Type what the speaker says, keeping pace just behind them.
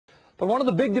But one of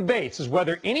the big debates is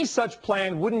whether any such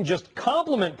plan wouldn't just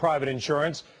complement private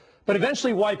insurance, but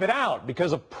eventually wipe it out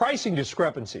because of pricing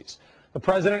discrepancies. The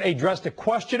president addressed a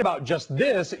question about just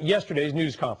this at yesterday's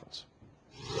news conference.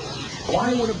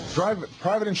 Why would it drive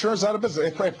private insurance out of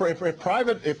business?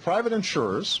 If private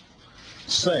insurers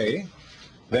say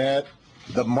that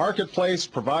the marketplace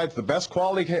provides the best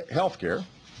quality health care,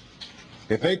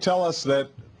 if they tell us that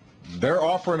they're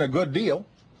offering a good deal,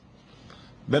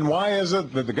 then why is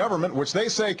it that the government, which they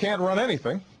say can't run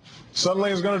anything,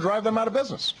 suddenly is going to drive them out of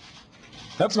business?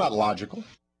 That's not logical.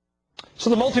 So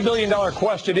the multi-billion-dollar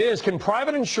question is, can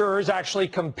private insurers actually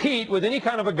compete with any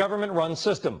kind of a government-run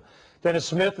system? Dennis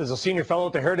Smith is a senior fellow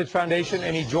at the Heritage Foundation,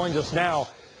 and he joins us now.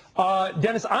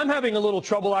 Dennis, I'm having a little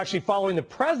trouble actually following the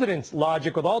president's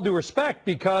logic, with all due respect,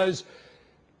 because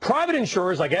private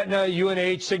insurers like Aetna,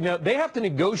 UNH, Cigna, they have to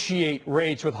negotiate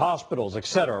rates with hospitals, et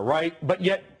cetera, right? But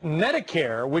yet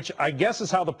Medicare, which I guess is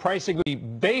how the pricing would be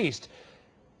based,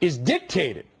 is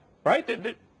dictated, right?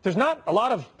 There's not a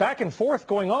lot of back and forth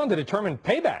going on to determine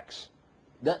paybacks.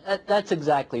 That's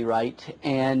exactly right.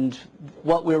 And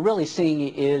what we're really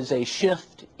seeing is a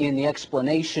shift in the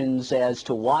explanations as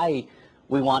to why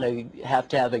we want to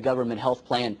have a government health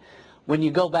plan. When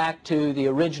you go back to the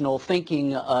original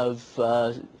thinking of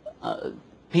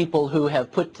people who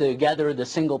have put together the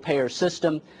single-payer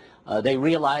system, they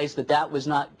realized that that was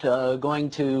not going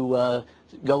to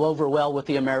go over well with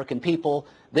the American people.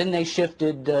 Then they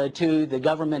shifted to the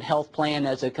government health plan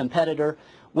as a competitor,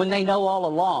 when they know all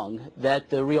along that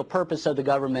the real purpose of the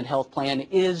government health plan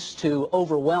is to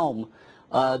overwhelm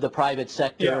the private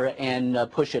sector and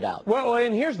push it out. Well,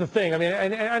 and here's the thing. I mean,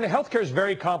 and healthcare is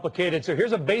very complicated. So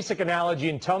here's a basic analogy,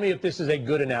 and tell me if this is a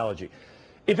good analogy.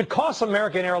 If it costs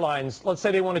American Airlines, let's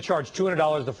say they want to charge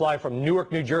 $200 to fly from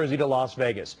Newark, New Jersey to Las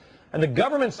Vegas, and the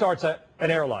government starts an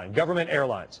airline, Government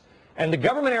Airlines, and the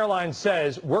government airline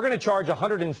says, we're going to charge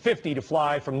 $150 to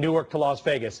fly from Newark to Las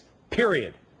Vegas,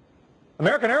 period.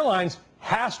 American Airlines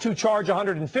has to charge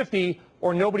 $150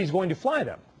 or nobody's going to fly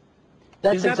them.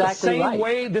 That's Is that exactly the same right.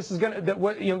 way this is going to,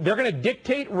 they're going to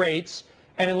dictate rates,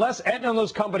 and unless Aetna and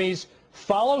those companies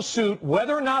follow suit,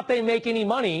 whether or not they make any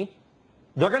money,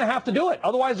 they're going to have to do it.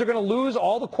 Otherwise, they're going to lose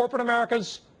all the corporate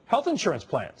America's health insurance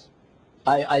plans.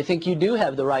 I think you do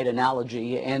have the right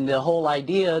analogy, and the whole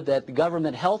idea that the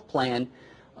government health plan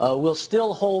will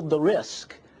still hold the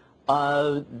risk.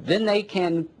 Then they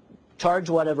can charge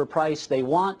whatever price they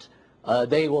want.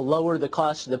 They will lower the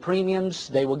cost of the premiums.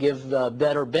 They will give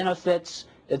better benefits,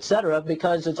 etc.,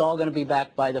 because it's all going to be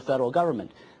backed by the federal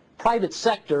government. Private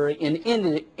sector in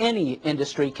any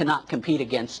industry cannot compete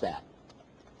against that.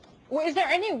 Well, is there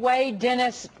any way,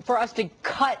 Dennis, for us to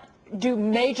do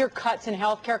major cuts in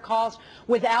health care costs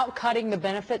without cutting the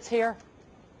benefits here?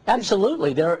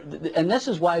 Absolutely. And this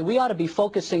is why we ought to be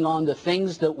focusing on the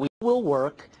things that will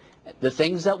work, the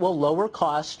things that will lower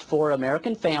cost for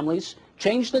American families.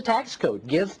 Change the tax code.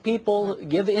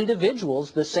 Give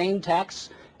individuals the same tax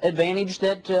advantage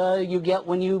that you get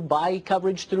when you buy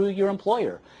coverage through your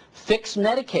employer. Fix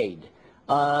Medicaid.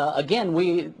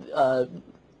 Again,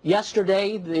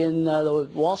 yesterday in the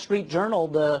Wall Street Journal,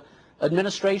 the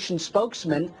administration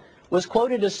spokesman was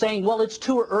quoted as saying, well, it's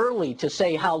too early to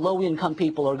say how low-income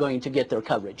people are going to get their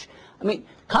coverage. I mean,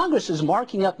 Congress is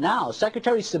marking up now.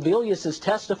 Secretary Sebelius is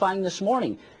testifying this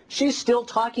morning. She's still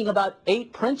talking about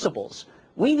 8 principles.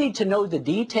 We need to know the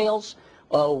details.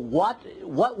 What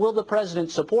will the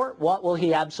president support? What will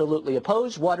he absolutely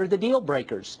oppose? What are the deal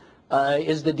breakers?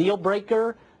 Is the deal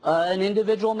breaker an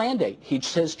individual mandate? He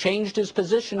has changed his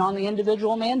position on the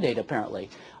individual mandate, apparently.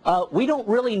 We don't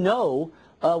really know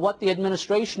what the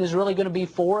administration is really going to be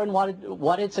for and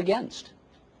what it's against.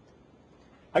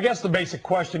 I guess the basic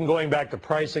question, going back to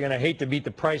pricing, and I hate to beat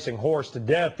the pricing horse to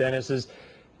death, Dennis, is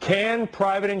can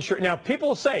private insurers... Now,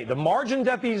 people say the margins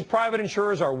at these private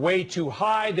insurers are way too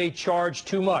high. They charge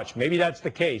too much. Maybe that's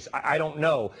the case. I don't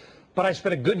know. But I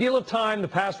spent a good deal of time the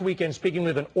past weekend speaking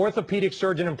with an orthopedic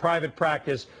surgeon in private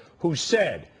practice who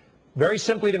said, very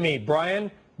simply to me, Brian,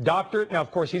 doctor... Now,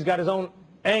 of course, he's got his own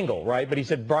angle, right? But he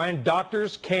said, Brian,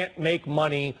 doctors can't make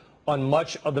money on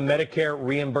much of the Medicare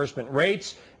reimbursement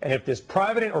rates. And if this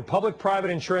private or public-private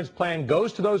insurance plan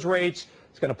goes to those rates,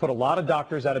 it's going to put a lot of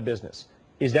doctors out of business.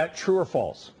 Is that true or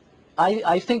false?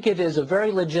 I think it is a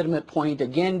very legitimate point,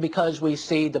 again, because we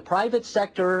see the private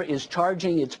sector is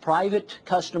charging its private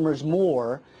customers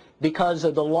more because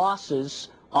of the losses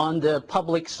on the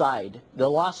public side, the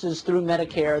losses through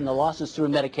Medicare and the losses through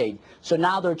Medicaid. So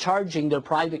now they're charging their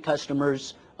private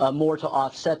customers more to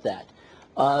offset that.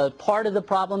 Part of the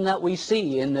problem that we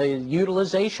see in the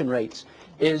utilization rates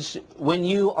is when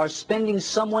you are spending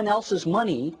someone else's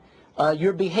money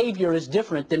your behavior is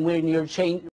different than when you're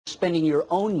spending your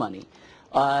own money.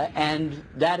 And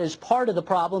that is part of the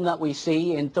problem that we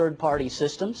see in third-party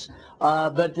systems,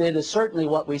 but it is certainly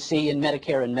what we see in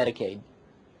Medicare and Medicaid.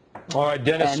 All right,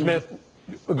 Dennis Smith.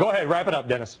 Go ahead, wrap it up,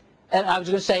 Dennis. And I was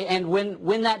going to say, and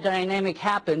when that dynamic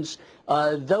happens,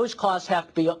 those costs have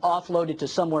to be offloaded to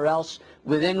somewhere else.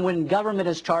 When government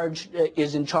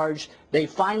is in charge, they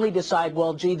finally decide,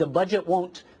 well, gee, the budget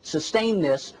won't sustain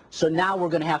this, so now we're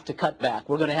going to have to cut back.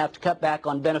 We're going to have to cut back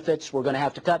on benefits. We're going to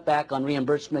have to cut back on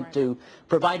reimbursement to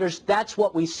providers. That's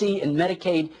what we see in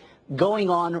Medicaid going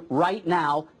on right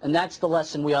now, and that's the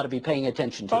lesson we ought to be paying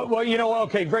attention to. Well, you know,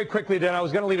 okay, very quickly then, I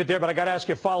was going to leave it there, but I got to ask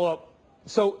you a follow-up.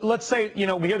 So let's say, you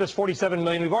know, we hear this 47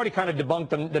 million. We've already kind of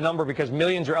debunked the number because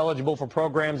millions are eligible for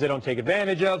programs they don't take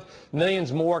advantage of.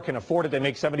 Millions more can afford it. They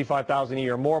make $75,000 a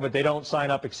year more, but they don't sign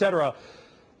up, et cetera.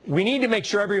 We need to make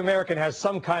sure every American has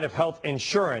some kind of health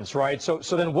insurance, right? So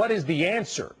then what is the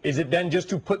answer? Is it then just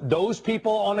to put those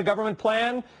people on a government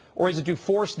plan, or is it to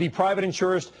force the private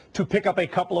insurers to pick up a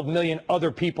couple of million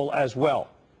other people as well?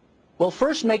 Well,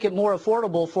 first make it more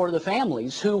affordable for the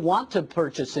families who want to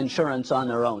purchase insurance on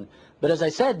their own. But as I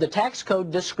said, the tax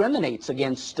code discriminates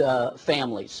against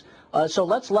families. So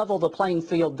let's level the playing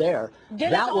field there.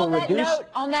 Dennis,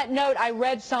 on that note, I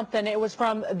read something. It was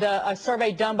from a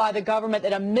survey done by the government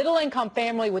that a middle-income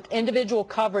family with individual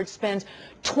coverage spends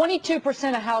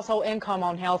 22% of household income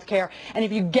on health care. And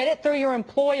if you get it through your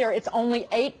employer, it's only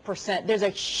 8%. There's a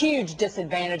huge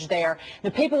disadvantage there.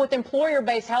 The people with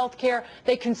employer-based health care,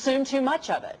 they consume too much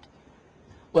of it.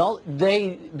 Well,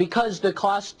 because the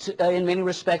cost in many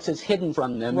respects is hidden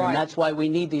from them, and that's why we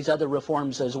need these other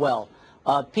reforms as well.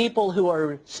 People who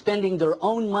are spending their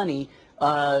own money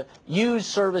use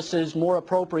services more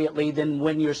appropriately than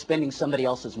when you're spending somebody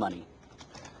else's money.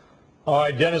 All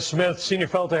right, Dennis Smith, Senior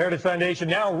Fellow at the Heritage Foundation.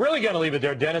 Now, we're really going to leave it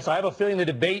there, Dennis. I have a feeling the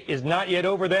debate is not yet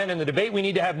over then, and the debate we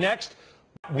need to have next,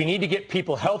 we need to get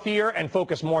people healthier and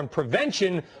focus more on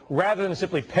prevention rather than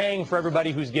simply paying for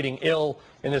everybody who's getting ill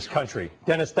in this country.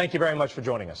 Dennis, thank you very much for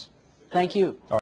joining us. Thank you.